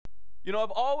You know,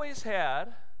 I've always had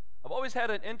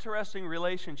an interesting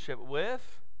relationship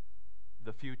with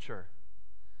the future.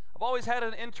 I've always had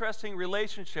an interesting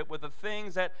relationship with the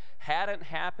things that hadn't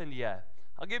happened yet.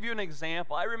 I'll give you an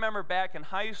example. I remember back in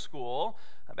high school,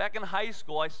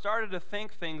 I started to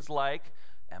think things like,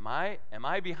 am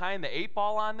I behind the eight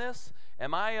ball on this?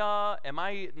 Am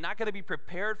I not going to be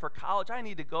prepared for college? I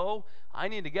need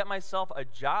to get myself a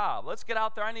job. Let's get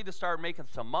out there. I need to start making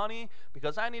some money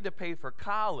because I need to pay for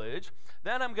college.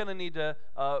 Then I'm going to need to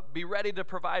be ready to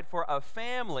provide for a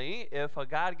family if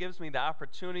God gives me the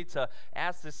opportunity to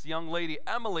ask this young lady,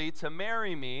 Emily, to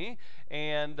marry me.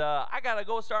 And I got to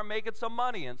go start making some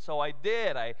money. And so I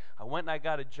did. I went and I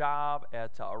got a job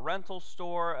at a rental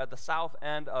store at the south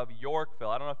end of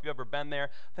Yorkville. I don't know if you've ever been there.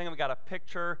 I think I've got a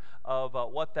picture of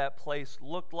what that place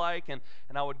looked like. And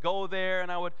I would go there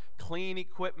and I would clean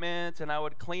equipment and I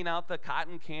would clean out the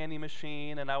cotton candy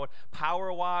machine and I would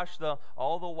power wash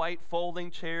all the white folding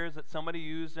chairs that somebody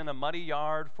used in a muddy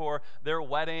yard for their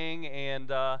wedding.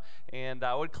 And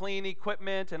I would clean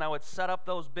equipment and I would set up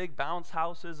those big bounce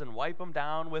houses and wipe them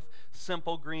down with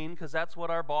Simple Green because that's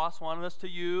what our boss wanted us to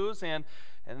use, and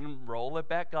roll it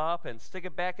back up and stick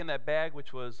it back in that bag,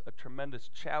 which was a tremendous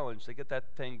challenge to get that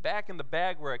thing back in the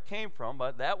bag where it came from,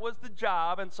 but that was the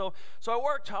job. And so I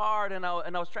worked hard and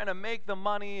I was trying to make the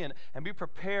money and be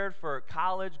prepared for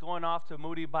college, going off to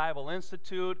Moody Bible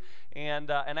Institute,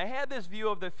 and I had this view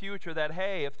of the future that,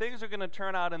 hey, if things are going to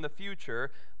turn out in the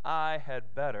future, I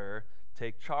had better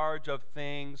take charge of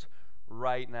things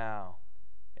right now.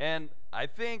 And I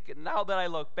think now that I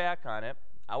look back on it,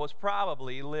 I was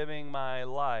probably living my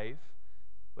life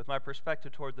with my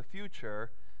perspective toward the future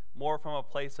more from a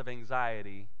place of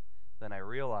anxiety than I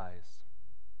realized.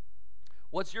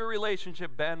 What's your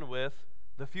relationship been with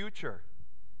the future?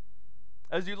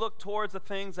 As you look towards the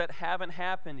things that haven't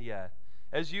happened yet,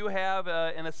 as you have,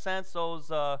 in a sense,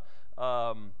 those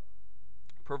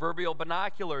proverbial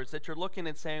binoculars that you're looking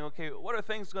and saying, okay, what are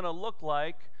things going to look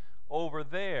like over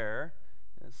there?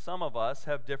 Some of us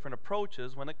have different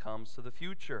approaches when it comes to the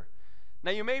future.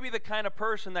 Now, you may be the kind of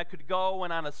person that could go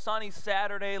and on a sunny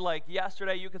Saturday like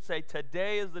yesterday, you could say,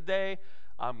 today is the day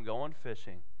I'm going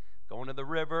fishing. Going to the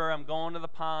river, I'm going to the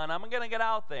pond, I'm going to get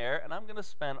out there, and I'm going to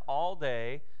spend all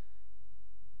day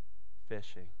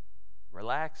fishing,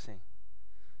 relaxing,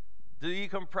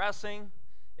 decompressing,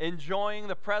 enjoying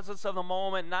the presence of the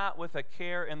moment, not with a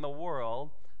care in the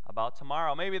world about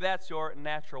tomorrow. Maybe that's your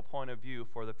natural point of view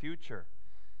for the future.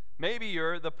 Maybe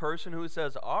you're the person who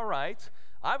says, all right,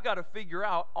 I've got to figure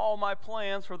out all my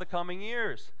plans for the coming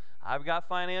years. I've got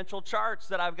financial charts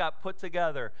that I've got put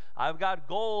together. I've got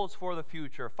goals for the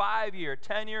future, 5-year,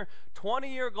 10-year,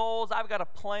 20-year goals. I've got a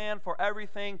plan for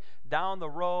everything down the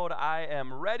road. I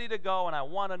am ready to go, and I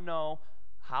want to know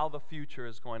how the future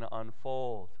is going to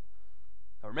unfold.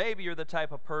 Or maybe you're the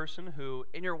type of person who,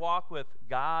 in your walk with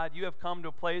God, you have come to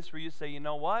a place where you say, you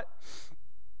know what?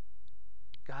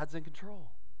 God's in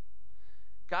control.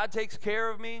 God takes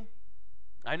care of me.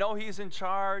 I know He's in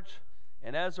charge.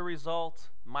 And as a result,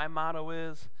 my motto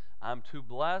is, I'm too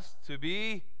blessed to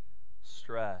be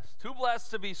stressed. Too blessed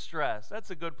to be stressed.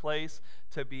 That's a good place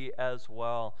to be as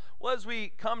well. Well, as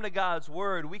we come to God's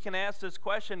Word, we can ask this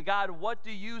question, God, what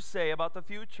do you say about the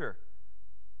future?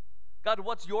 God,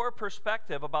 what's your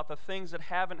perspective about the things that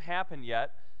haven't happened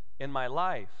yet in my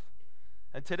life?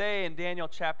 And today in Daniel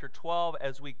chapter 12,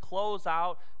 as we close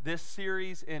out this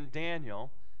series in Daniel,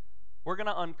 we're going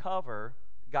to uncover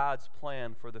God's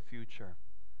plan for the future.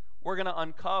 We're going to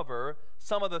uncover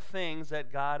some of the things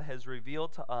that God has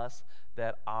revealed to us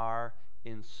that are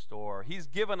in store. He's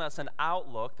given us an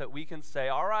outlook that we can say,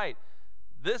 all right,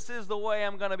 this is the way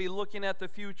I'm going to be looking at the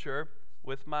future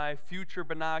with my future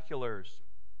binoculars.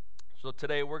 So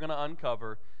today we're going to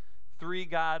uncover 3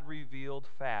 God-revealed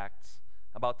facts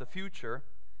about the future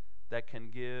that can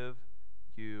give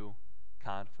you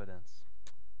confidence.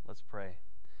 Let's pray.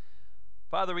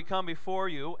 Father, we come before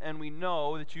you and we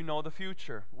know that you know the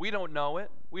future. We don't know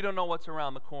it. We don't know what's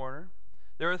around the corner.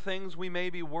 There are things we may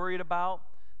be worried about,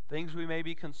 things we may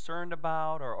be concerned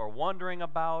about or wondering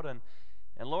about. And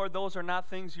Lord, those are not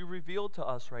things you revealed to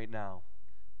us right now.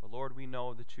 But Lord, we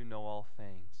know that you know all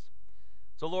things.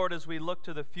 So Lord, as we look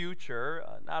to the future,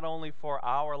 not only for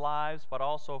our lives, but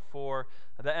also for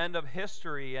the end of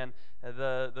history and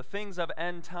the things of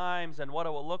end times and what it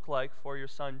will look like for your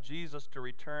Son Jesus to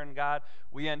return, God,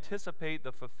 we anticipate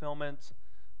the fulfillment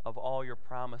of all your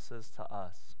promises to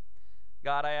us.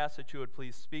 God, I ask that you would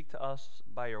please speak to us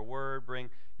by your word,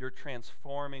 bring your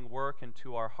transforming work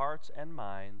into our hearts and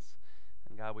minds.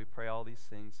 And God, we pray all these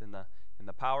things in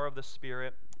the power of the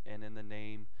Spirit and in the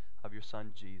name of your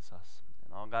Son Jesus.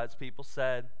 And all God's people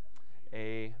said,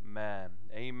 amen.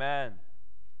 Amen.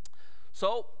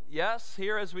 So, yes,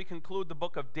 here as we conclude the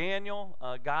book of Daniel,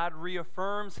 God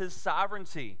reaffirms his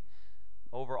sovereignty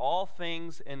over all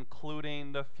things,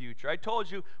 including the future. I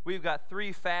told you we've got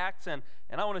 3 facts, and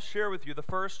I want to share with you the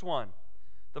first one.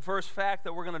 The first fact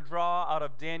that we're going to draw out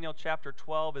of Daniel chapter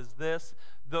 12 is this: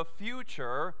 the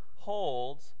future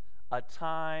holds a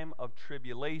time of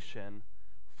tribulation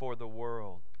for the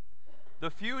world. The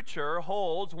future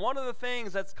holds, one of the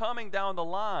things that's coming down the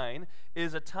line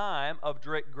is a time of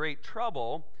great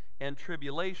trouble and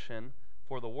tribulation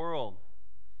for the world.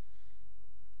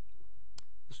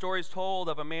 The story is told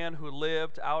of a man who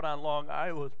lived out on Long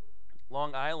Island,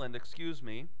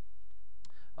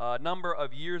 a number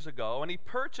of years ago, and he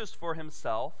purchased for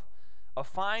himself a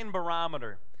fine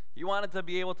barometer. He wanted to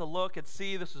be able to look and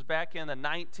see. This was back in the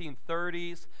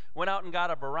 1930s. Went out and got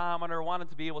a barometer, wanted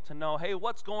to be able to know, hey,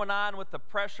 what's going on with the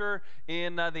pressure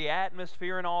in the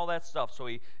atmosphere and all that stuff. So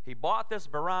he bought this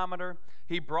barometer,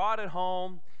 he brought it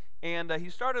home, and he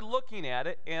started looking at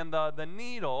it, and the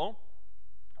needle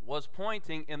was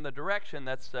pointing in the direction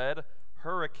that said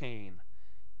hurricane.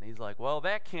 And he's like, well,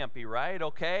 that can't be right,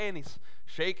 okay? And he's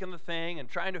shaking the thing and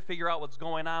trying to figure out what's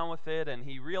going on with it, and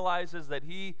he realizes that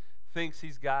he thinks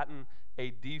he's gotten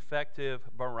a defective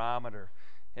barometer.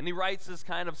 And he writes this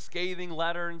kind of scathing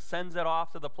letter and sends it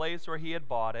off to the place where he had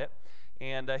bought it.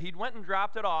 And he went and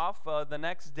dropped it off the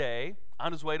next day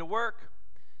on his way to work.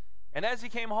 And as he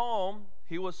came home,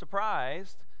 he was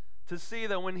surprised to see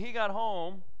that when he got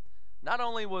home, not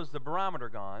only was the barometer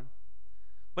gone,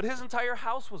 but his entire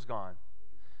house was gone.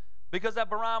 Because that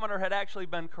barometer had actually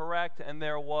been correct, and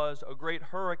there was a great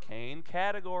hurricane,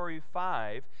 Category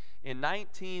 5, in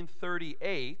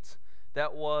 1938,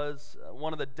 that was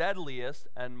one of the deadliest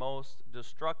and most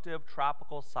destructive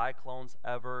tropical cyclones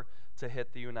ever to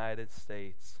hit the United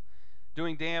States,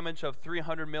 doing damage of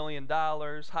 $300 million,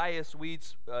 highest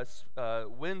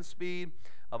wind speed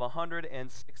of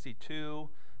 162,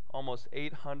 almost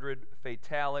 800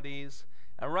 fatalities.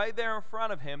 And right there in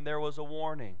front of him, there was a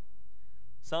warning.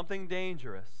 Something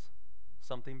dangerous,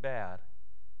 something bad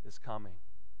is coming.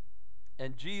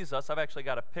 And Jesus, I've actually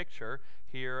got a picture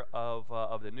here of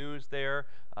the news there.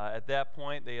 At that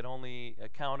point, they had only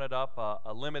counted up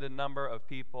a limited number of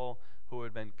people who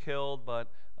had been killed, but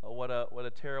what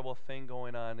a terrible thing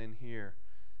going on in here.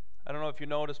 I don't know if you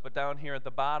noticed, but down here at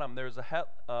the bottom, there's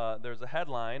a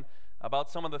headline about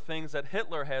some of the things that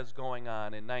Hitler has going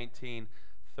on in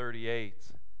 1938.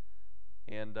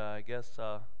 And I guess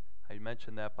I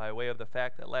mentioned that by way of the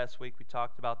fact that last week we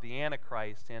talked about the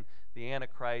Antichrist and the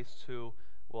Antichrist who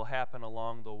will happen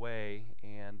along the way.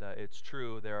 And it's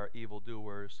true, there are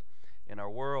evildoers in our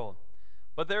world.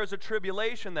 But there's a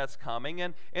tribulation that's coming.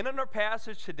 And in our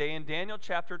passage today in Daniel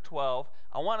chapter 12,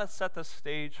 I want to set the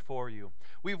stage for you.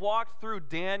 We've walked through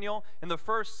Daniel. In the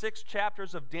first 6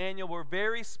 chapters of Daniel were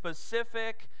very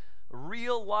specific,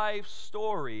 real-life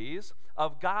stories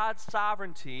of God's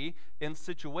sovereignty in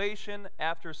situation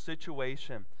after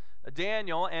situation.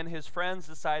 Daniel and his friends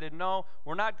decided, no,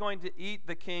 we're not going to eat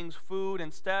the king's food.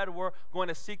 Instead, we're going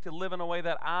to seek to live in a way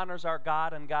that honors our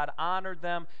God, and God honored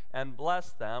them and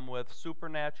blessed them with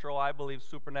supernatural, I believe,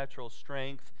 supernatural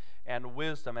strength and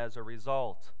wisdom as a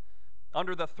result.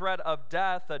 Under the threat of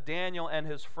death, Daniel and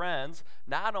his friends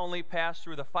not only passed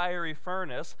through the fiery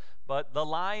furnace, but the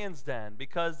lion's den,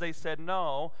 because they said,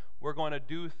 no, we're going to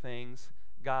do things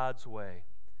God's way.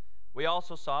 We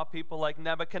also saw people like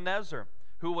Nebuchadnezzar,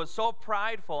 who was so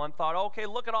prideful and thought, okay,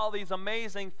 look at all these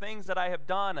amazing things that I have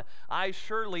done. I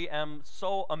surely am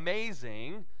so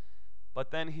amazing.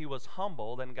 But then he was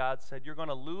humbled, and God said, you're going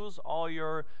to lose all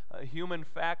your human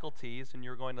faculties, and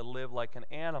you're going to live like an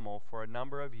animal for a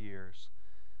number of years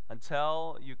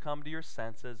until you come to your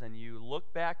senses and you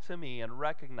look back to me and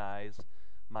recognize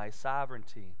my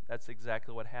sovereignty. That's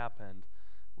exactly what happened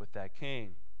with that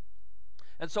king.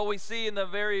 And so we see in the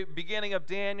very beginning of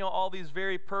Daniel all these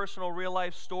very personal,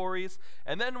 real-life stories.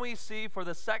 And then we see for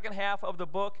the second half of the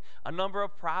book a number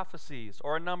of prophecies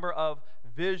or a number of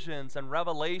visions and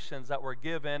revelations that were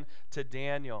given to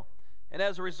Daniel. And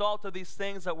as a result of these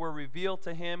things that were revealed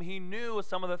to him, he knew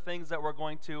some of the things that were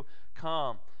going to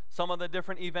come, some of the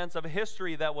different events of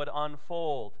history that would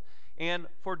unfold. And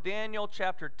for Daniel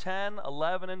chapter 10,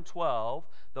 11, and 12,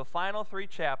 the final 3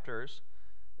 chapters,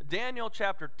 Daniel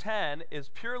chapter 10 is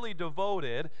purely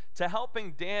devoted to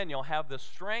helping Daniel have the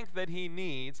strength that he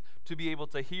needs to be able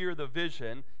to hear the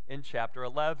vision in chapter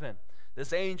 11.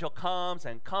 This angel comes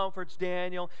and comforts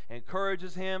Daniel,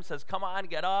 encourages him, says, come on,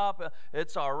 get up,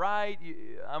 it's all right,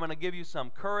 I'm going to give you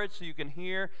some courage so you can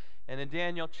hear. And in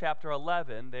Daniel chapter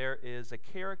 11, there is a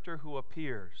character who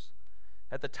appears.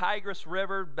 at the Tigris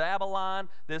River. Babylon,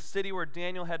 this city where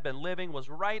Daniel had been living, was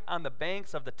right on the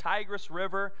banks of the Tigris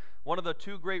River, one of the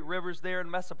two great rivers there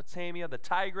in Mesopotamia, the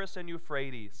Tigris and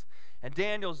Euphrates. And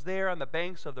Daniel's there on the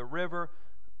banks of the river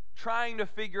trying to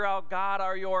figure out, God,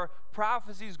 are your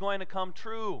prophecies going to come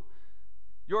true?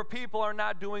 Your people are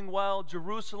not doing well.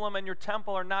 Jerusalem and your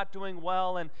temple are not doing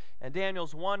well. And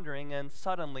Daniel's wondering, and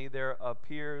suddenly there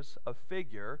appears a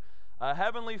figure, a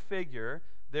heavenly figure.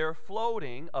 They're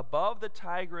floating above the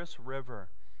Tigris River.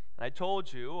 And I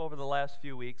told you over the last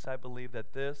few weeks, I believe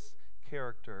that this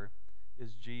character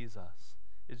is Jesus.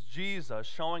 Is Jesus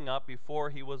showing up before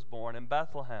he was born in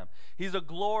Bethlehem. He's a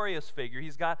glorious figure.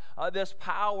 He's got this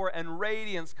power and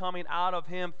radiance coming out of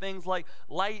him, things like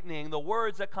lightning. The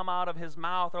words that come out of his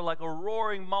mouth are like a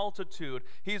roaring multitude.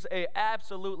 He's an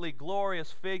absolutely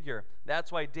glorious figure.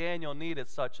 That's why Daniel needed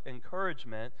such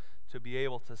encouragement to be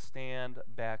able to stand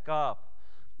back up.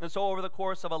 And so over the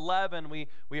course of 11,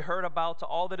 we heard about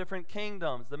all the different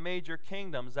kingdoms, the major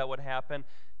kingdoms that would happen.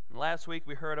 And last week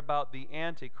we heard about the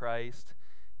Antichrist.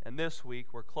 And this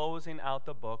week, we're closing out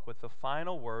the book with the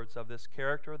final words of this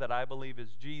character that I believe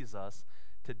is Jesus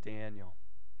to Daniel.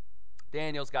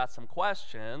 Daniel's got some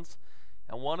questions,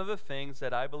 and one of the things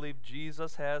that I believe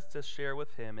Jesus has to share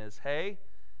with him is, hey,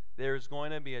 there's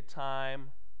going to be a time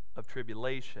of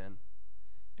tribulation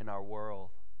in our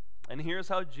world. And here's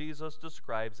how Jesus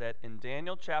describes it in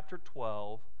Daniel chapter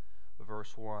 12,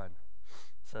 verse 1. It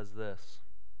says this.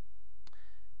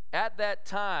 At that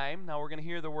time, now we're going to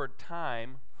hear the word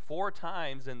time 4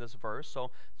 times in this verse,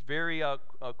 so it's very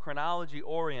chronology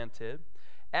oriented.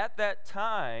 At that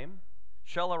time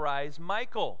shall arise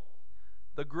Michael,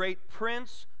 the great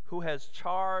prince who has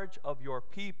charge of your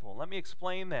people. Let me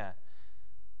explain that.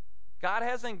 God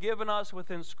hasn't given us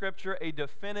within Scripture a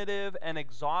definitive and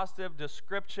exhaustive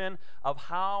description of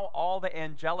how all the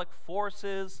angelic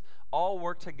forces all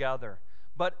work together.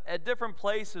 But at different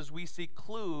places, we see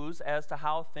clues as to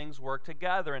how things work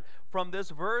together. And from this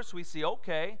verse, we see,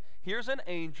 okay, here's an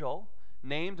angel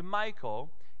named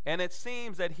Michael, and it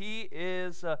seems that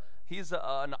he's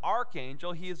an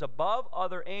archangel. He is above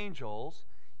other angels,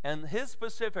 and his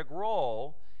specific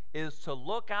role is to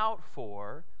look out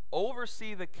for,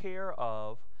 oversee the care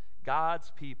of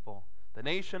God's people, the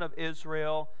nation of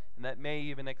Israel, and that may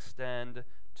even extend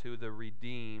to the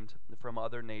redeemed from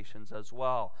other nations as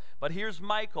well. But here's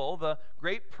Michael, the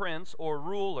great prince or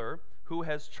ruler, who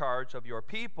has charge of your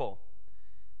people.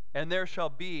 And there shall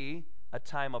be a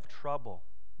time of trouble.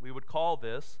 We would call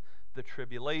this the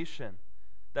tribulation.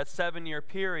 That 7-year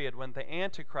period when the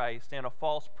Antichrist and a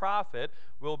false prophet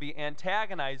will be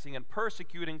antagonizing and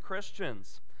persecuting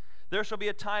Christians. There shall be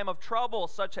a time of trouble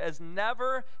such as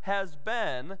never has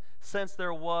been since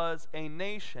there was a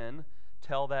nation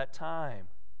till that time.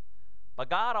 But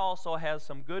God also has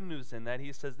some good news in that.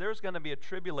 He says there's going to be a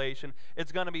tribulation.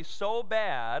 It's going to be so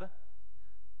bad.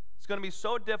 It's going to be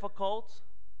so difficult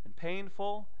and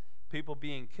painful. People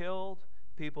being killed,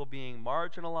 people being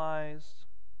marginalized.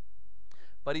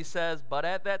 But he says, but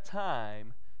at that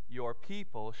time your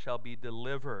people shall be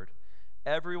delivered.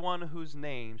 Everyone whose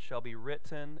name shall be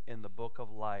written in the book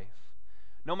of life.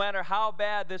 No matter how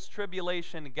bad this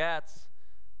tribulation gets,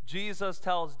 Jesus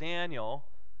tells Daniel,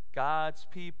 God's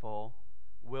people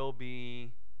will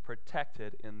be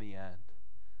protected in the end.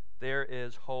 There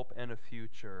is hope and a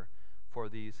future for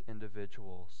these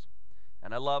individuals.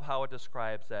 And I love how it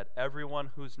describes that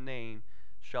everyone whose name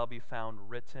shall be found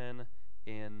written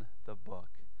in the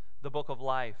book of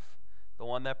life, the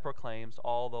one that proclaims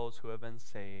all those who have been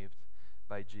saved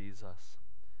by Jesus.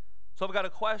 So I've got a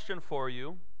question for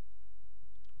you.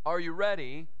 Are you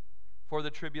ready for the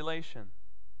tribulation?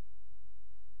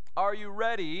 Are you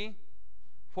ready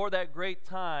for that great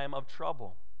time of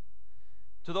trouble?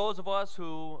 To those of us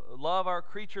who love our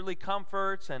creaturely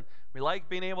comforts and we like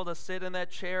being able to sit in that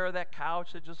chair or that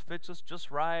couch that just fits us just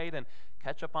right and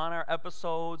catch up on our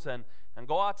episodes and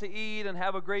go out to eat and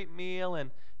have a great meal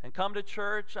and come to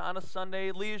church on a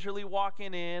Sunday, leisurely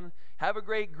walking in, have a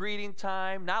great greeting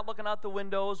time, not looking out the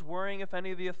windows, worrying if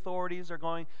any of the authorities are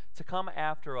going to come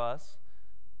after us.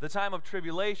 The time of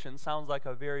tribulation sounds like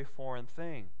a very foreign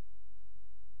thing.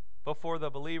 But for the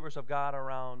believers of God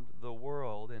around the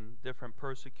world in different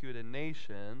persecuted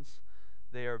nations,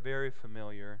 they are very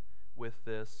familiar with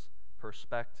this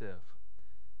perspective.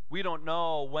 We don't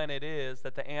know when it is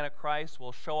that the Antichrist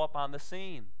will show up on the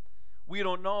scene. We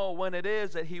don't know when it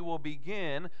is that he will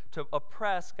begin to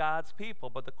oppress God's people.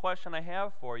 But the question I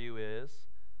have for you is,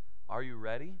 are you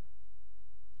ready?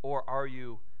 Or are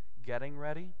you getting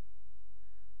ready?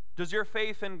 Does your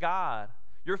faith in God,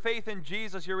 your faith in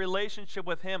Jesus, your relationship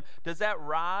with him, does that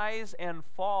rise and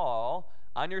fall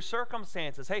on your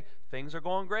circumstances. Hey, things are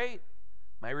going great.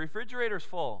 My refrigerator's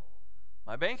full.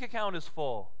 My bank account is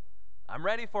full. I'm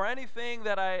ready for anything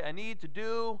that I need to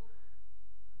do.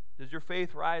 Does your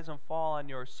faith rise and fall on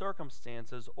your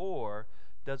circumstances, or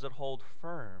does it hold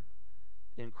firm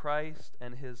in Christ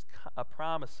and His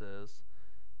promises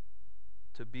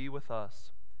to be with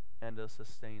us and to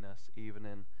sustain us even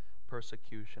in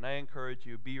persecution? I encourage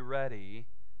you, be ready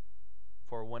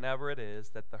for whenever it is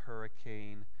that the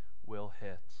hurricane will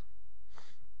hit.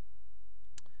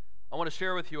 I want to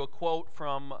share with you a quote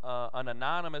from an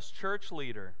anonymous church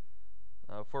leader.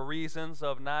 For reasons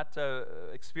of not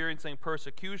experiencing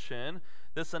persecution,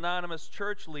 this anonymous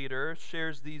church leader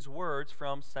shares these words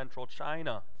from Central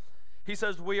China. He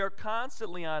says, "We are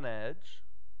constantly on edge,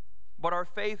 but our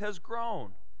faith has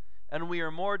grown, and we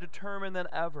are more determined than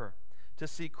ever to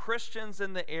see Christians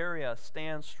in the area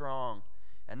stand strong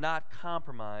and not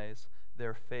compromise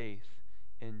their faith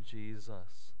in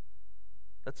Jesus."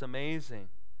 That's amazing.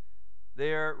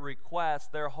 Their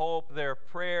request, their hope, their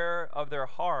prayer of their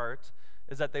heart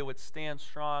is that they would stand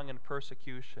strong in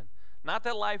persecution. Not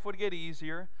that life would get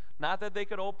easier, not that they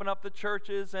could open up the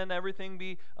churches and everything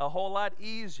be a whole lot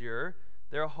easier.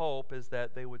 Their hope is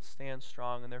that they would stand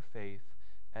strong in their faith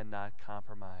and not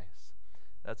compromise.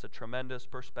 That's a tremendous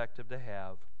perspective to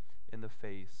have in the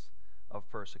face of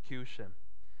persecution.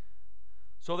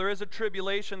 So there is a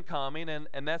tribulation coming,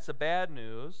 and that's the bad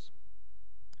news.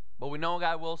 But we know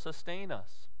God will sustain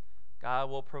us. God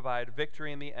will provide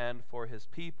victory in the end for His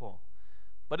people.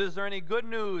 But is there any good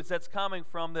news that's coming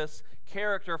from this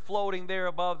character floating there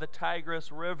above the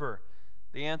Tigris River?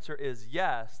 The answer is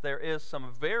yes. There is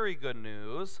some very good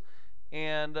news.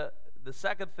 And the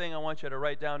second thing I want you to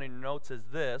write down in your notes is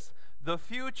this: the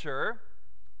future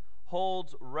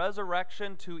holds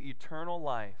resurrection to eternal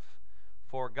life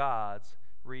for God's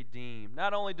redeemed.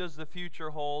 Not only does the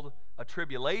future hold a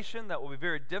tribulation that will be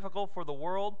very difficult for the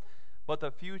world, but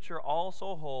the future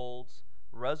also holds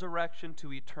resurrection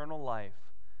to eternal life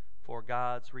for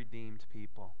God's redeemed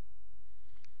people.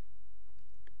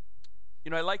 You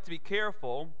know, I like to be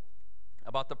careful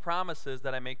about the promises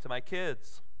that I make to my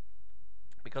kids,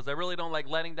 because I really don't like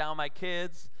letting down my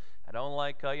kids. I don't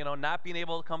like, not being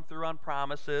able to come through on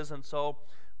promises. And so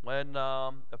when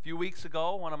a few weeks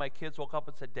ago, one of my kids woke up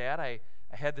and said, "Dad, I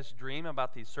had this dream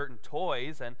about these certain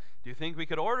toys, and do you think we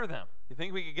could order them? Do you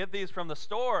think we could get these from the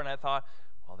store?" And I thought,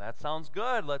 well, that sounds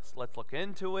good. Let's look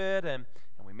into it, and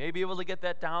we may be able to get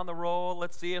that down the road.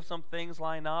 Let's see if some things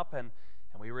line up. And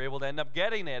we were able to end up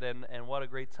getting it, and what a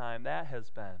great time that has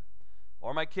been.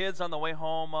 Or my kids on the way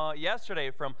home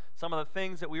yesterday from some of the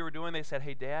things that we were doing, they said,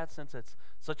 "Hey, Dad, since it's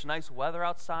such nice weather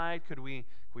outside, could we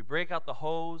break out the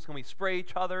hose? Can we spray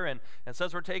each other? And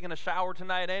since we're taking a shower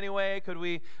tonight anyway, could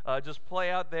we just play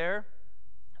out there?"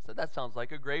 I said, "That sounds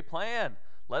like a great plan.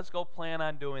 Let's go plan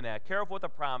on doing that." Careful with the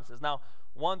promises. Now,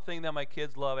 one thing that my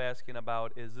kids love asking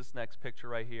about is this next picture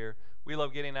right here. We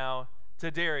love getting out to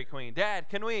Dairy Queen. "Dad,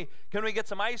 can we get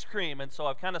some ice cream?" And so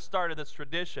I've kind of started this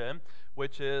tradition,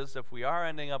 which is if we are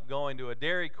ending up going to a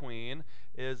Dairy Queen,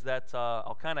 is that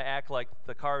I'll kind of act like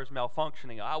the car is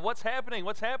malfunctioning. What's happening?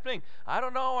 What's happening? I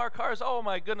don't know. Our car's, oh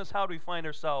my goodness, how do we find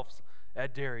ourselves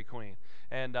at Dairy Queen?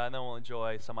 And then we'll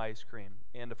enjoy some ice cream.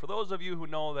 And for those of you who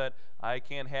know that I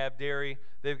can't have dairy,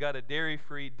 they've got a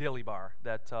dairy-free dilly bar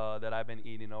that I've been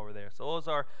eating over there. So those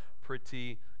are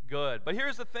pretty good. But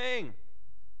here's the thing.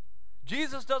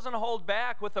 Jesus doesn't hold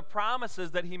back with the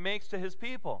promises that He makes to His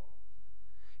people.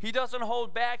 He doesn't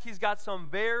hold back. He's got some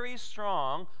very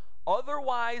strong,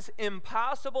 otherwise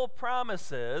impossible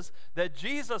promises that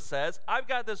Jesus says, "I've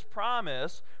got this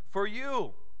promise for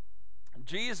you."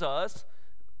 Jesus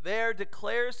there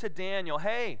declares to Daniel,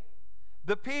 hey,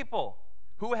 the people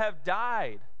who have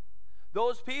died,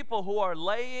 those people who are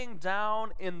laying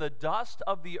down in the dust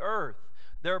of the earth,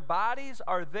 their bodies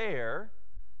are there,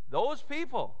 those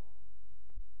people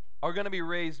are going to be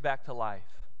raised back to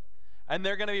life. And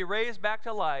they're going to be raised back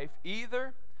to life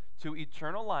either to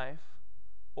eternal life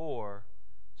or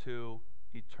to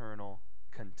eternal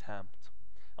contempt.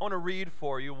 I want to read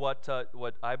for you what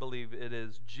I believe it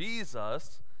is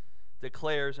Jesus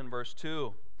declares in verse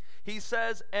 2. He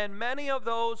says, "And many of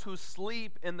those who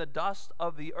sleep in the dust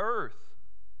of the earth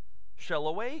shall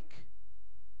awake,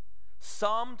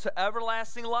 some to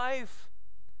everlasting life,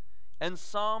 and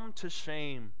some to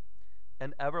shame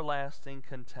and everlasting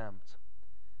contempt.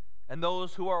 And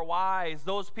those who are wise,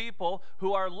 those people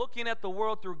who are looking at the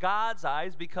world through God's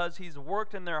eyes because He's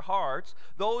worked in their hearts,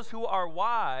 those who are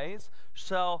wise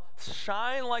shall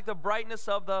shine like the brightness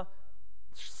of the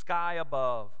sky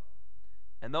above,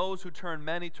 and those who turn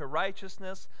many to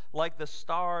righteousness like the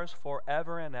stars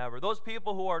forever and ever. Those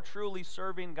people who are truly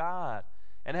serving God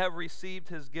and have received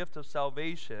his gift of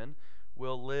salvation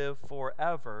will live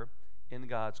forever in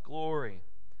God's glory.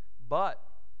 But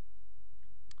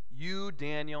you,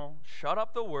 Daniel, shut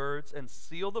up the words and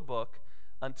seal the book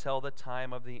until the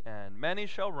time of the end. Many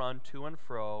shall run to and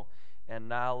fro, and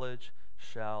knowledge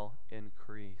shall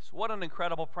increase. What an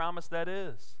incredible promise that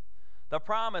is. The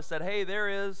promise that, hey, there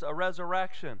is a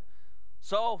resurrection.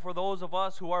 So for those of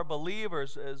us who are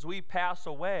believers, as we pass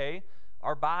away,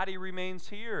 our body remains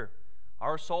here.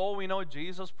 Our soul, we know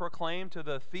Jesus proclaimed to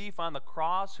the thief on the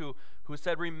cross who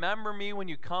said, remember me when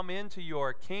you come into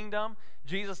your kingdom.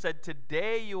 Jesus said,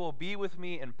 today you will be with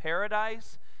me in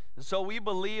paradise. And so we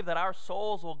believe that our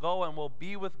souls will go and will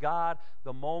be with God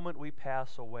the moment we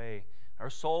pass away. Our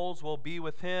souls will be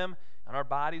with him and our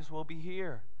bodies will be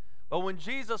here. But when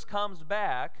Jesus comes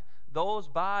back, those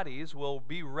bodies will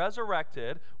be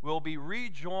resurrected, will be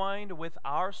rejoined with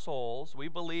our souls. We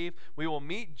believe we will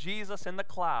meet Jesus in the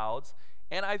clouds.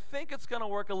 And I think it's going to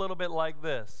work a little bit like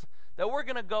this, that we're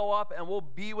going to go up and we'll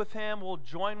be with him, we'll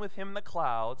join with him in the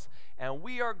clouds, and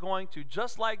we are going to,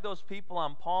 just like those people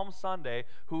on Palm Sunday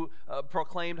who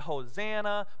proclaimed,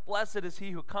 Hosanna, blessed is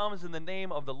he who comes in the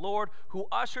name of the Lord, who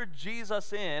ushered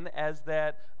Jesus in as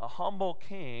that humble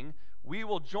king. We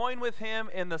will join with him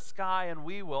in the sky, and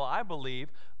we will, I believe,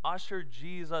 usher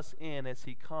Jesus in as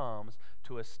he comes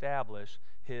to establish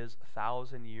his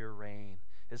 1,000-year reign.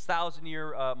 His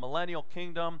 1,000-year millennial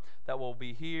kingdom that will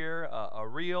be here, a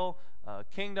real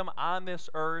kingdom on this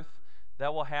earth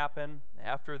that will happen.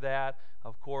 After that,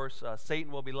 of course, Satan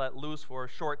will be let loose for a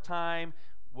short time,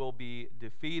 will be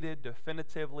defeated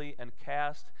definitively and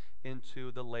cast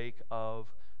into the lake of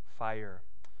fire.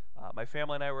 My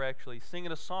family and I were actually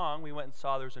singing a song. We went and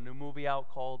saw, there's a new movie out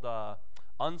called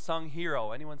Unsung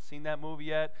Hero. Anyone seen that movie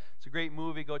yet? It's a great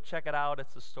movie. Go check it out.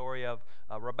 It's the story of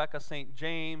Rebecca St.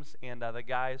 James and the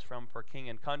guys from For King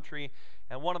and Country.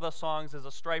 And one of the songs is a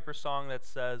Stryper song that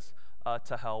says,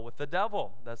 to hell with the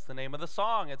devil. That's the name of the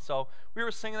song. And so we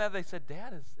were singing that. They said,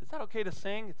 Dad, is that okay to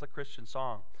sing? It's a Christian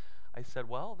song. I said,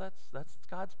 well, that's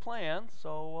God's plan.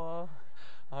 So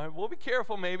we'll be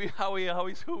careful maybe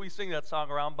who we sing that song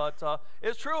around. But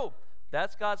it's true.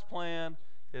 That's God's plan,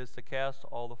 is to cast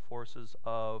all the forces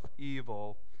of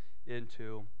evil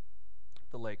into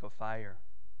the lake of fire.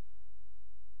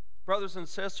 Brothers and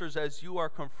sisters, as you are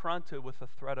confronted with the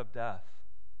threat of death,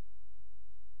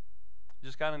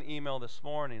 just got an email this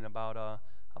morning about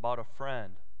a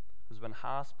friend who's been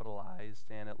hospitalized,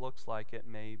 and it looks like it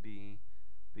may be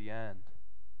the end.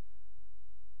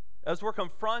 As we're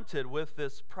confronted with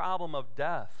this problem of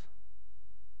death,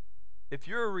 if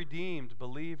you're a redeemed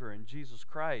believer in Jesus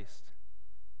Christ,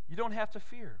 you don't have to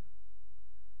fear,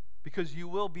 because you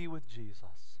will be with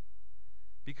Jesus,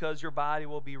 because your body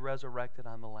will be resurrected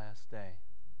on the last day.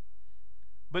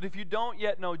 But if you don't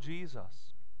yet know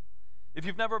Jesus, if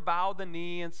you've never bowed the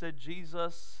knee and said,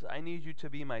 Jesus, I need you to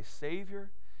be my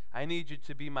Savior, I need you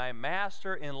to be my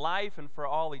master in life and for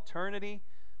all eternity,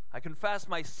 I confess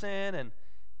my sin, and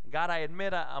God, I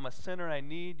admit I'm a sinner and I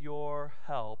need your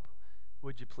help,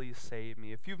 would you please save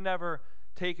me? If you've never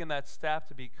taken that step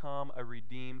to become a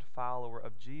redeemed follower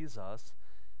of Jesus,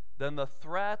 then the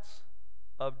threat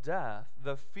of death,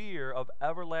 the fear of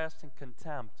everlasting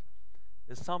contempt,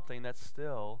 is something that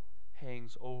still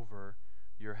hangs over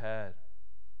your head.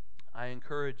 I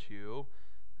encourage you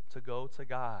to go to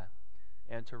God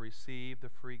and to receive the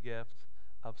free gift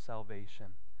of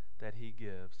salvation that he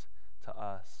gives to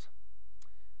us.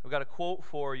 I've got a quote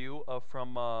for you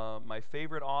from my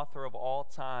favorite author of all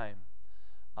time.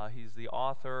 He's the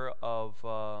author of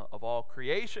all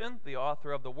creation, the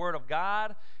author of the Word of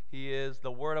God. He is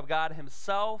the Word of God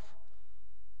himself.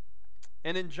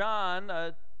 And in John,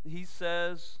 he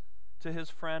says to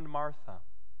his friend Martha,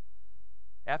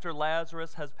 after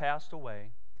Lazarus has passed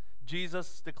away,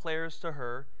 Jesus declares to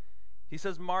her, he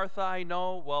says, Martha, I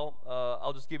know,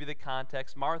 I'll just give you the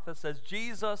context. Martha says,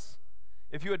 Jesus,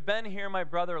 if you had been here, my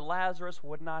brother Lazarus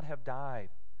would not have died.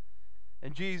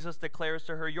 And Jesus declares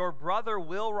to her, your brother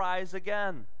will rise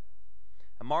again.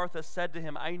 And Martha said to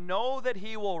him, I know that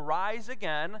he will rise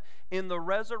again in the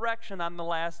resurrection on the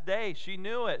last day. She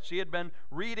knew it. She had been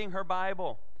reading her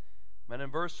Bible. But in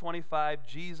verse 25,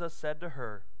 Jesus said to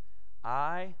her,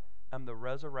 I am the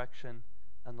resurrection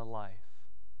and the life.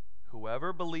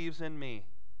 Whoever believes in me,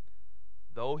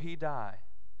 though he die,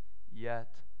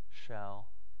 yet shall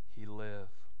he live.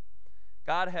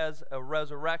 God has a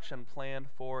resurrection planned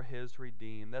for his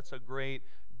redeemed. That's a great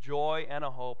joy and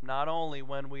a hope, not only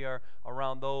when we are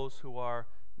around those who are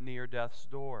near death's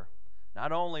door,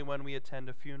 not only when we attend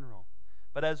a funeral,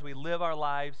 but as we live our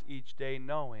lives each day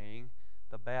knowing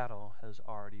the battle has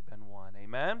already been won.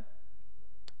 Amen?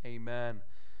 Amen.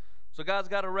 So God's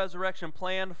got a resurrection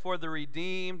plan for the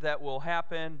redeemed that will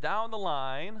happen down the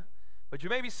line. But you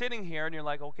may be sitting here and you're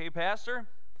like, okay, Pastor,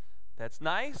 that's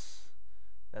nice.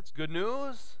 That's good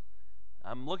news.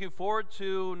 I'm looking forward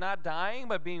to not dying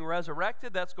but being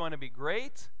resurrected. That's going to be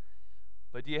great.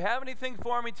 But do you have anything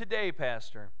for me today,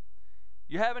 Pastor?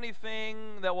 Do you have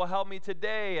anything that will help me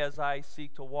today as I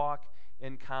seek to walk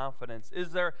in confidence?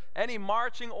 Is there any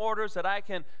marching orders that I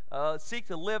can seek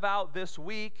to live out this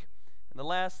week? And the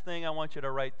last thing I want you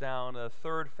to write down, the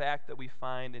third fact that we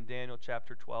find in Daniel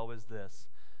chapter 12 is this.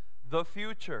 The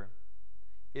future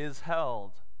is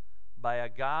held by a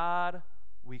God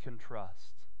we can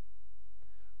trust,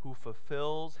 who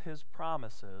fulfills his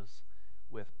promises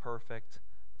with perfect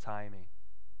timing.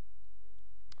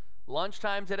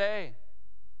 Lunchtime today,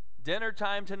 dinner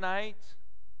time tonight,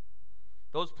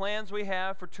 those plans we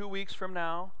have for 2 weeks from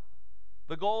now,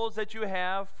 the goals that you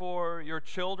have for your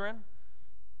children.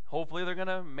 Hopefully they're going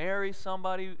to marry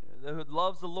somebody who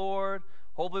loves the Lord.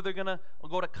 Hopefully they're going to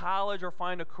go to college or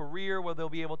find a career where they'll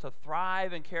be able to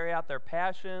thrive and carry out their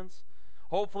passions.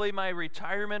 Hopefully my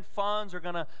retirement funds are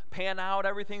going to pan out.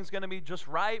 Everything's going to be just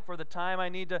right for the time I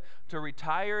need to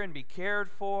retire and be cared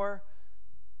for.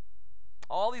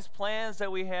 All these plans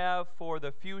that we have for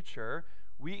the future,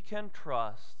 we can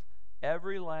trust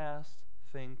every last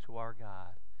thing to our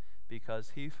God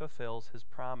because he fulfills his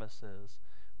promises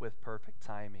with perfect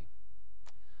timing.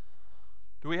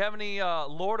 Do we have any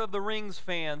Lord of the Rings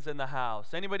fans in the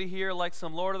house? Anybody here like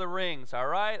some Lord of the Rings? All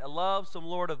right, I love some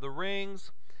Lord of the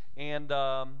Rings. And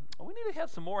we need to have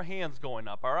some more hands going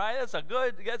up, all right? That's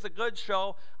a good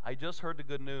show. I just heard the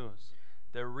good news.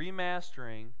 They're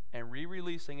remastering and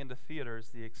re-releasing into theaters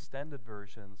the extended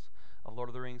versions of Lord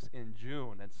of the Rings in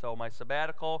June. And so my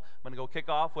sabbatical, I'm going to go kick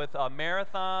off with a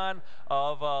marathon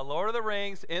of Lord of the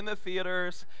Rings in the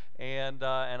theaters. And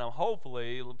I'm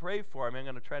hopefully, pray for me, I'm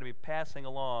going to try to be passing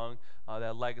along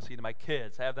that legacy to my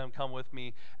kids, have them come with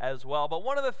me as well. But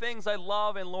one of the things I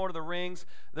love in Lord of the Rings,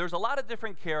 there's a lot of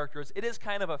different characters. It is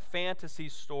kind of a fantasy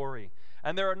story.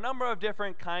 And there are a number of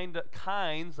different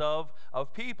kinds of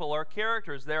people or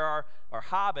characters. There are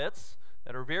hobbits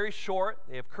that are very short,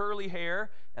 they have curly hair,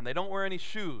 and they don't wear any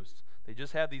shoes. They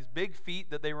just have these big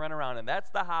feet that they run around in. That's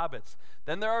the hobbits.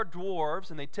 Then there are dwarves,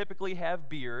 and they typically have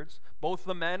beards, both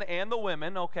the men and the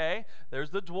women, okay? There's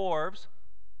the dwarves.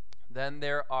 Then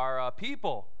there are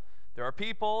people. There are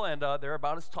people, and they're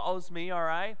about as tall as me, all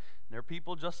right? And they're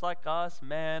people just like us,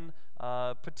 men,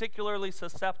 particularly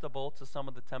susceptible to some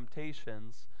of the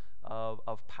temptations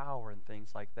of power and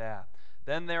things like that.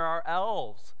 Then there are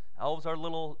elves. Elves are a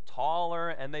little taller,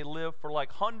 and they live for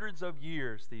like hundreds of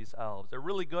years, these elves. They're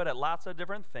really good at lots of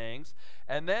different things.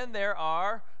 And then there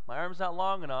are, my arm's not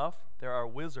long enough, there are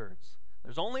wizards.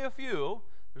 There's only a few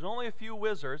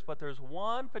wizards, but there's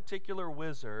one particular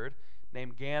wizard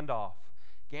named Gandalf.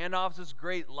 Gandalf's this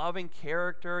great loving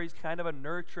character. He's kind of a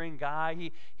nurturing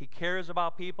guy. He cares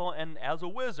about people, and as a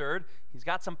wizard, he's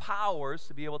got some powers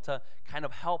to be able to kind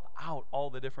of help out all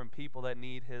the different people that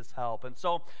need his help. And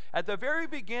so at the very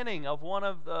beginning of one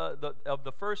of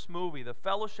the first movie, The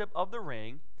Fellowship of the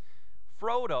Ring,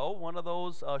 Frodo, one of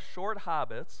those short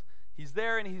hobbits, he's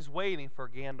there and he's waiting for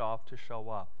Gandalf to show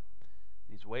up.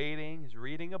 He's waiting, he's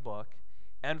reading a book.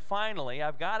 And finally,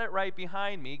 I've got it right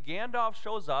behind me, Gandalf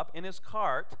shows up in his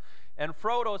cart, and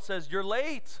Frodo says, "You're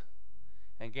late."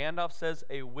 And Gandalf says,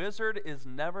 "A wizard is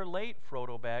never late,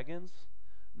 Frodo Baggins,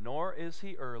 nor is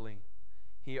he early.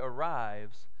 He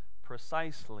arrives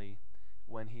precisely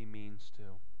when he means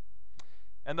to."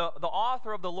 And the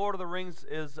author of The Lord of the Rings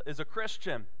is a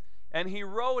Christian. And he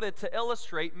wrote it to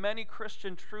illustrate many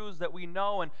Christian truths that we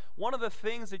know. And one of the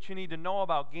things that you need to know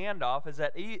about Gandalf is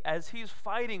that as he's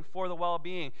fighting for the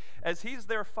well-being, as he's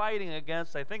there fighting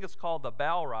against, I think it's called the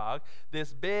Balrog,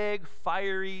 this big,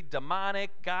 fiery,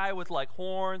 demonic guy with like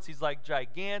horns. He's like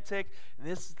gigantic. And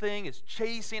this thing is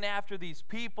chasing after these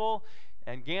people.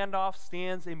 And Gandalf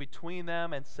stands in between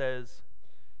them and says,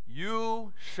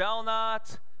 "You shall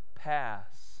not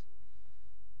pass."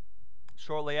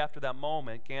 Shortly after that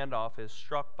moment, Gandalf is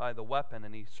struck by the weapon,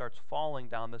 and he starts falling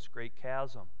down this great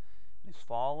chasm. And he's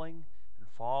falling and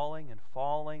falling and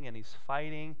falling, and he's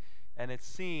fighting, and it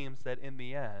seems that in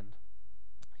the end,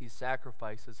 he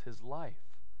sacrifices his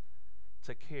life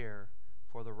to care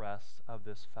for the rest of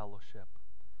this fellowship.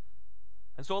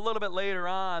 And so a little bit later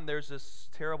on, there's this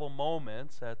terrible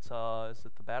moment at, is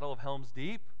it the Battle of Helm's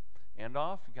Deep?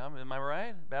 Gandalf, am I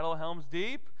right? Battle of Helm's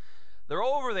Deep? They're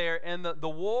over there, and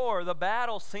the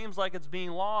battle seems like it's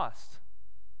being lost.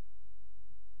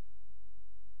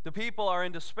 The people are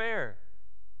in despair.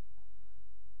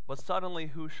 But suddenly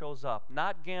who shows up?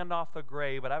 Not Gandalf the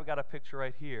Grey, but I've got a picture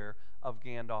right here of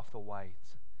Gandalf the White.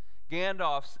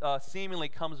 Gandalf seemingly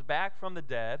comes back from the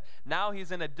dead. Now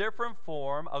he's in a different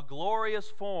form, a glorious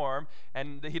form,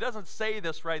 and he doesn't say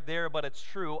this right there, but it's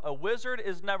true. A wizard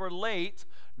is never late,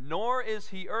 nor is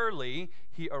he early.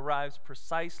 He arrives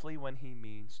precisely when he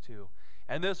means to.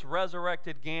 And this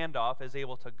resurrected Gandalf is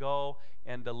able to go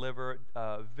and deliver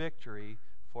victory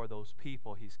for those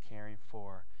people he's caring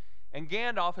for. And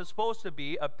Gandalf is supposed to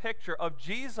be a picture of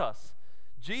Jesus.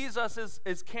 Jesus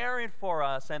is caring for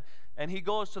us, and he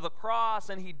goes to the cross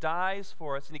and he dies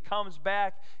for us, and he comes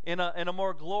back in a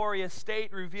more glorious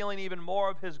state, revealing even more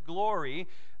of his glory,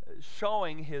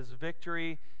 showing his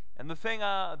victory. And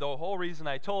the whole reason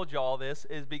I told you all this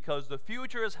is because the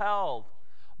future is held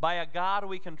by a God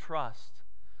we can trust,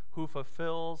 who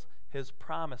fulfills his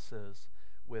promises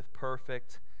with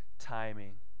perfect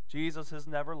timing. Jesus is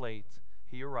never late.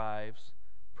 He arrives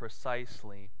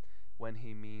precisely when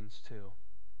he means to.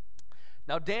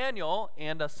 Now Daniel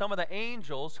and some of the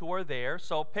angels who are there,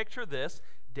 so picture this,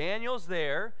 Daniel's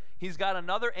there, he's got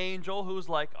another angel who's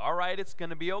like, all right, it's going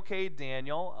to be okay,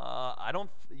 Daniel,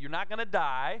 you're not going to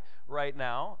die right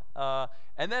now.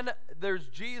 And then there's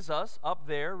Jesus up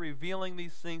there revealing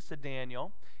these things to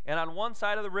Daniel, and on one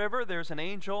side of the river there's an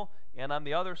angel, and on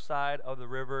the other side of the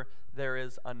river there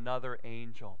is another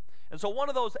angel. And so one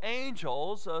of those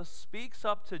angels speaks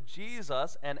up to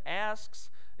Jesus and asks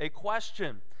a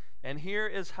question. And here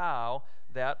is how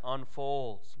that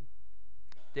unfolds.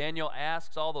 Daniel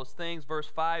asks all those things. Verse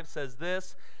 5 says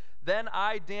this, "Then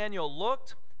I, Daniel,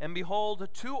 looked, and behold,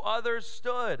 two others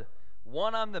stood,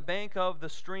 one on the bank of the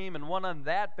stream and one on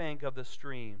that bank of the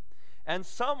stream. And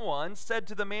someone said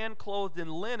to the man clothed in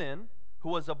linen, who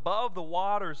was above the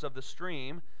waters of the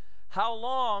stream, 'How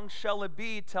long shall it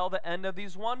be till the end of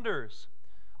these wonders?'"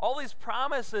 All these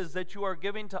promises that you are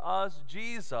giving to us,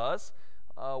 Jesus,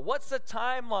 what's the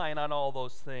timeline on all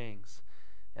those things?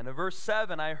 And in verse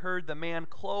 7, I heard the man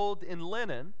clothed in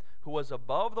linen, who was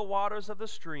above the waters of the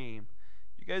stream.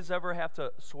 You guys ever have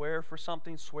to swear for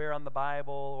something, swear on the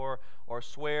Bible, or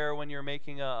swear when you're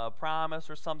making a promise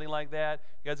or something like that?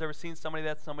 You guys ever seen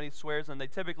somebody swears and they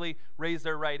typically raise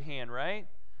their right hand, right?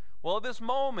 Well, at this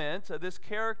moment, this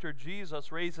character,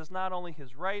 Jesus, raises not only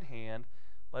his right hand,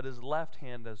 but his left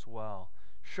hand as well,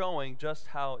 showing just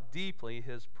how deeply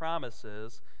his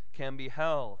promises can be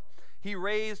held. He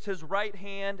raised his right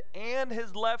hand and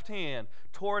his left hand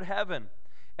toward heaven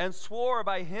and swore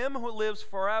by him who lives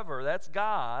forever, that's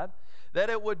God, that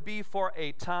it would be for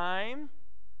a time,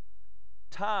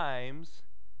 times,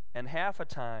 and half a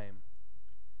time,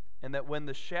 and that when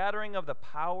the shattering of the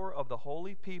power of the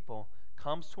holy people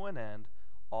comes to an end,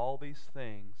 all these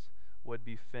things would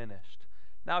be finished.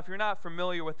 Now, if you're not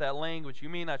familiar with that language, you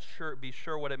may not be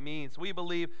sure what it means. We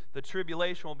believe the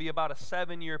tribulation will be about a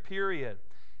 7-year period.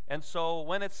 And so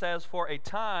when it says for a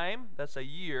time, that's a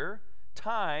year,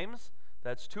 times,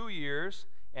 that's 2 years,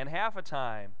 and half a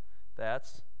time,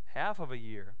 that's half of a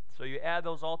year. So you add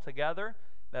those all together,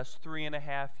 that's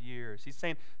 3.5 years. He's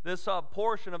saying this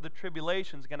portion of the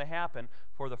tribulation is going to happen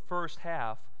for the first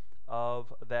half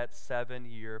of that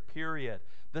 7-year period.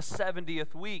 The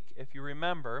 70th week, if you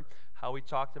remember how we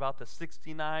talked about the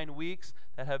 69 weeks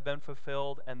that have been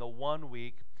fulfilled and the 1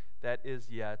 week that is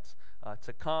yet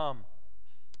to come.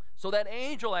 So that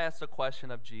angel asks a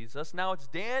question of Jesus. Now it's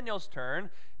Daniel's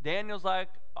turn. Daniel's like,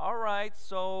 all right,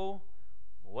 so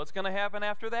what's going to happen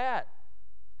after that?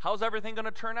 How's everything going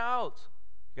to turn out?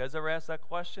 You guys ever ask that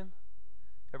question?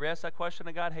 Ever ask that question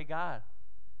to God? Hey, God,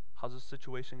 how's this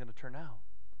situation going to turn out?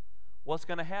 What's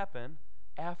going to happen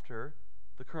after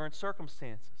the current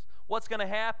circumstances? What's going to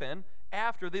happen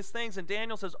after these things? And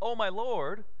Daniel says, oh, my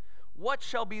Lord, what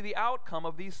shall be the outcome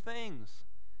of these things?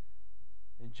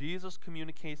 And Jesus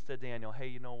communicates to Daniel, hey,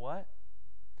 you know what?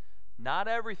 Not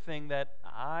everything that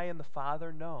I and the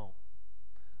Father know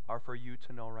are for you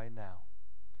to know right now.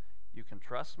 You can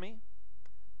trust me.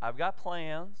 I've got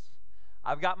plans.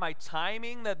 I've got my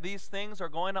timing that these things are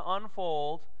going to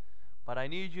unfold, but I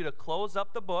need you to close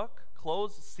up the book,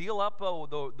 seal up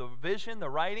the vision, the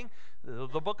writing,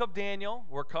 the book of Daniel.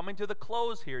 We're coming to the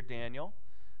close here, Daniel,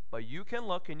 but you can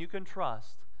look and you can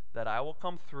trust that I will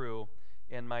come through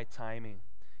in my timing.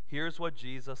 Here's what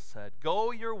Jesus said.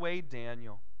 Go your way,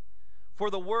 Daniel, for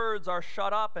the words are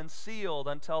shut up and sealed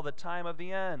until the time of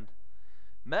the end.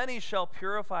 Many shall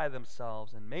purify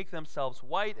themselves and make themselves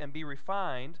white and be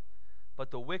refined,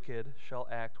 but the wicked shall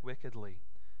act wickedly.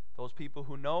 Those people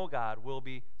who know God will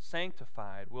be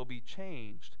sanctified, will be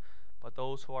changed, but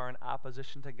those who are in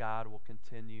opposition to God will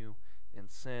continue in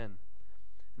sin.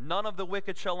 None of the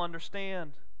wicked shall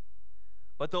understand,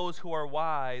 but those who are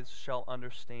wise shall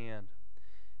understand.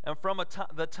 And from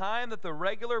the time that the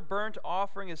regular burnt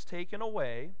offering is taken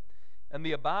away, and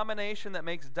the abomination that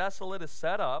makes desolate is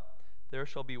set up, there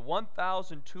shall be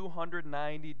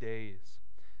 1,290 days.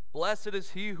 Blessed is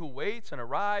he who waits and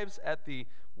arrives at the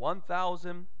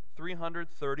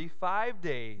 1,335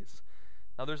 days.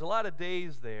 Now there's a lot of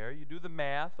days there. You do the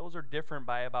math. Those are different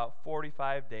by about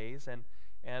 45 days.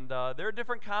 And there are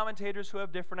different commentators who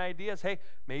have different ideas. Hey,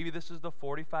 maybe this is the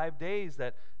 45 days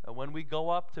that when we go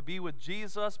up to be with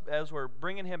Jesus, as we're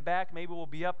bringing him back, maybe we'll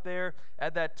be up there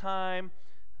at that time.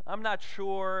 I'm not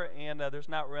sure, and there's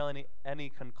not really any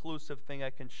conclusive thing I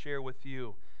can share with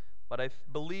you. But I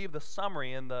believe the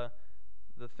summary and the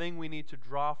thing we need to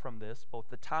draw from this, both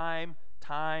the time,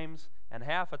 times, and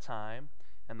half a time,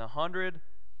 and the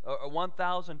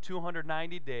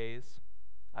 1,290 days,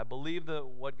 I believe that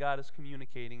what God is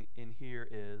communicating in here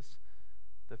is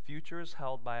the future is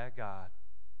held by a God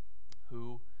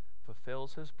who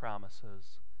fulfills his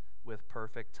promises with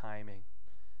perfect timing.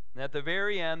 And at the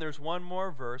very end, there's one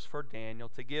more verse for Daniel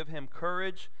to give him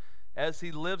courage as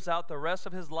he lives out the rest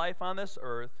of his life on this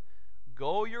earth.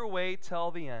 Go your way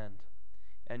till the end,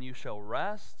 and you shall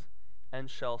rest and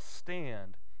shall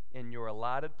stand in your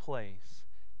allotted place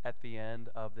at the end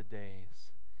of the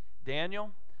days.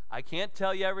 Daniel, I can't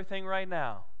tell you everything right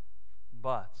now,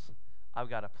 but I've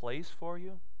got a place for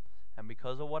you, and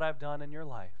because of what I've done in your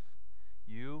life,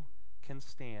 you can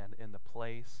stand in the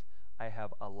place I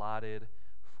have allotted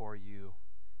for you.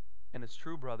 And it's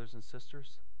true, brothers and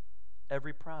sisters,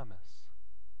 every promise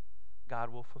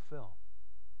God will fulfill.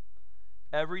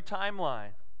 Every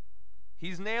timeline,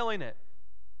 he's nailing it.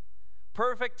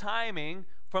 Perfect timing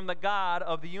from the God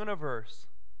of the universe.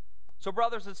 So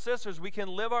brothers and sisters, we can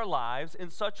live our lives in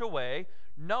such a way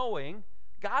knowing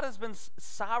God has been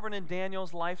sovereign in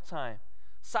Daniel's lifetime,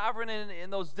 sovereign in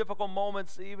those difficult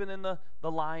moments, even in the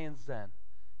lion's den.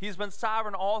 He's been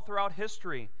sovereign all throughout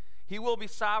history. He will be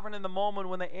sovereign in the moment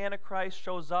when the Antichrist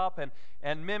shows up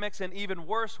and mimics in even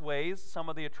worse ways some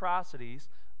of the atrocities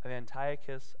of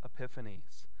Antiochus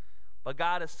Epiphanes. But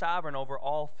God is sovereign over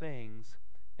all things,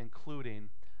 including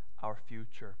our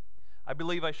future. I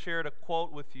believe I shared a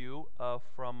quote with you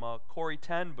from Corrie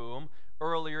ten Boom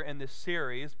earlier in this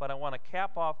series, but I want to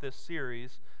cap off this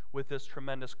series with this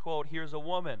tremendous quote. Here's a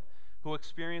woman who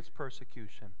experienced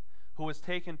persecution, who was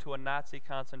taken to a Nazi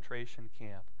concentration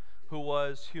camp, who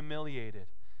was humiliated,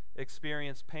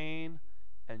 experienced pain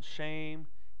and shame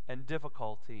and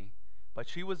difficulty, but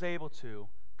she was able to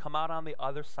come out on the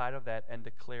other side of that and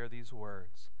declare these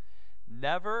words: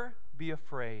 never be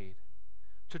afraid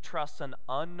to trust an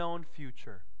unknown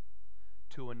future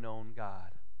to a known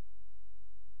God.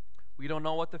 We don't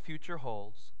know what the future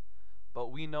holds,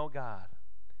 but we know God,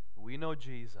 we know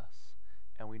Jesus,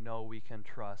 and we know we can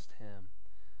trust him.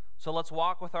 So let's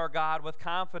walk with our God with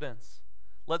confidence.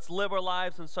 Let's live our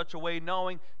lives in such a way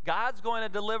knowing God's going to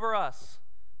deliver us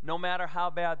no matter how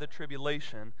bad the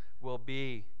tribulation will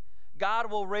be. God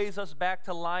will raise us back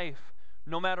to life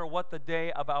no matter what the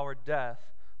day of our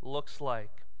death looks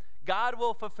like. God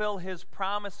will fulfill his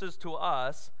promises to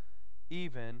us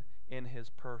even in his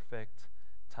perfect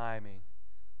timing.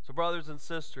 So brothers and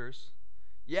sisters,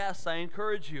 yes, I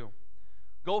encourage you,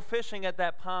 go fishing at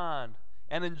that pond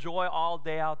and enjoy all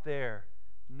day out there,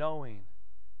 knowing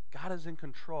God is in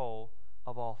control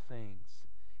of all things.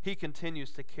 He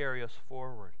continues to carry us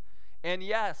forward. And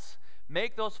yes,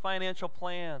 make those financial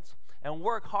plans and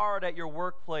work hard at your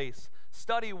workplace.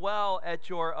 Study well at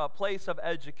your place of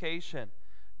education,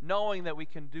 knowing that we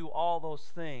can do all those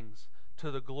things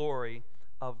to the glory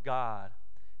of God.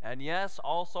 And yes,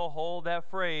 also hold that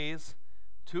phrase,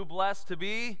 too blessed to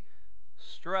be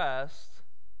stressed,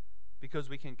 because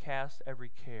we can cast every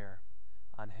care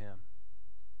on him,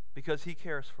 because he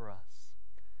cares for us.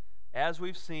 As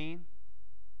we've seen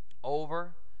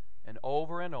over and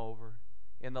over and over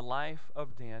in the life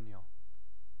of Daniel,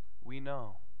 we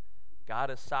know God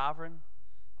is sovereign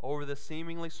over the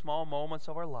seemingly small moments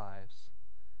of our lives,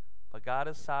 but God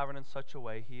is sovereign in such a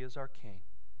way he is our king.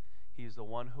 He's the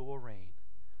one who will reign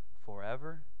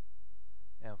forever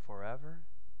and forever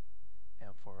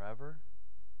and forever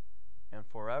and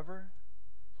forever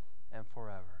and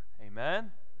forever.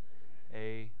 Amen?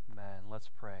 Amen. Let's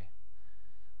pray.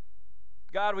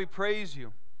 God, we praise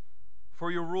you for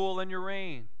your rule and your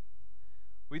reign.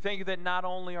 We thank you that not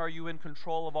only are you in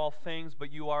control of all things,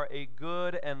 but you are a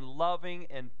good and loving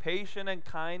and patient and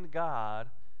kind God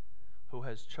who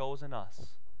has chosen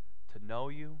us to know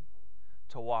you,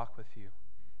 to walk with you,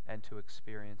 and to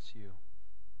experience you.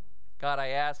 God, I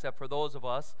ask that for those of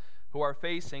us who are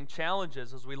facing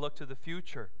challenges as we look to the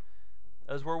future,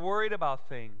 as we're worried about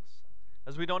things,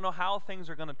 as we don't know how things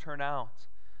are going to turn out.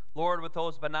 Lord, with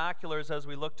those binoculars as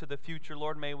we look to the future,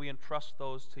 Lord, may we entrust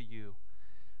those to you.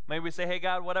 May we say, hey,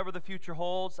 God, whatever the future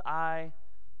holds, I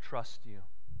trust you.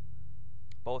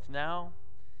 Both now,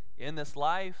 in this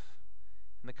life,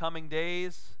 in the coming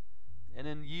days, and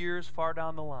in years far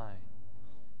down the line.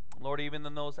 Lord, even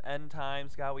in those end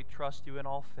times, God, we trust you in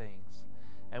all things.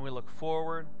 And we look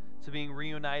forward to being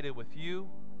reunited with you,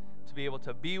 to be able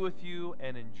to be with you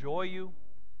and enjoy you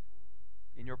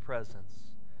in your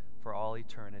presence for all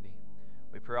eternity.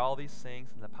 We pray all these things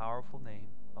in the powerful name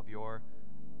of your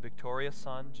victorious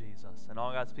Son, Jesus. And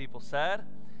all God's people said,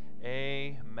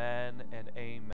 amen and amen.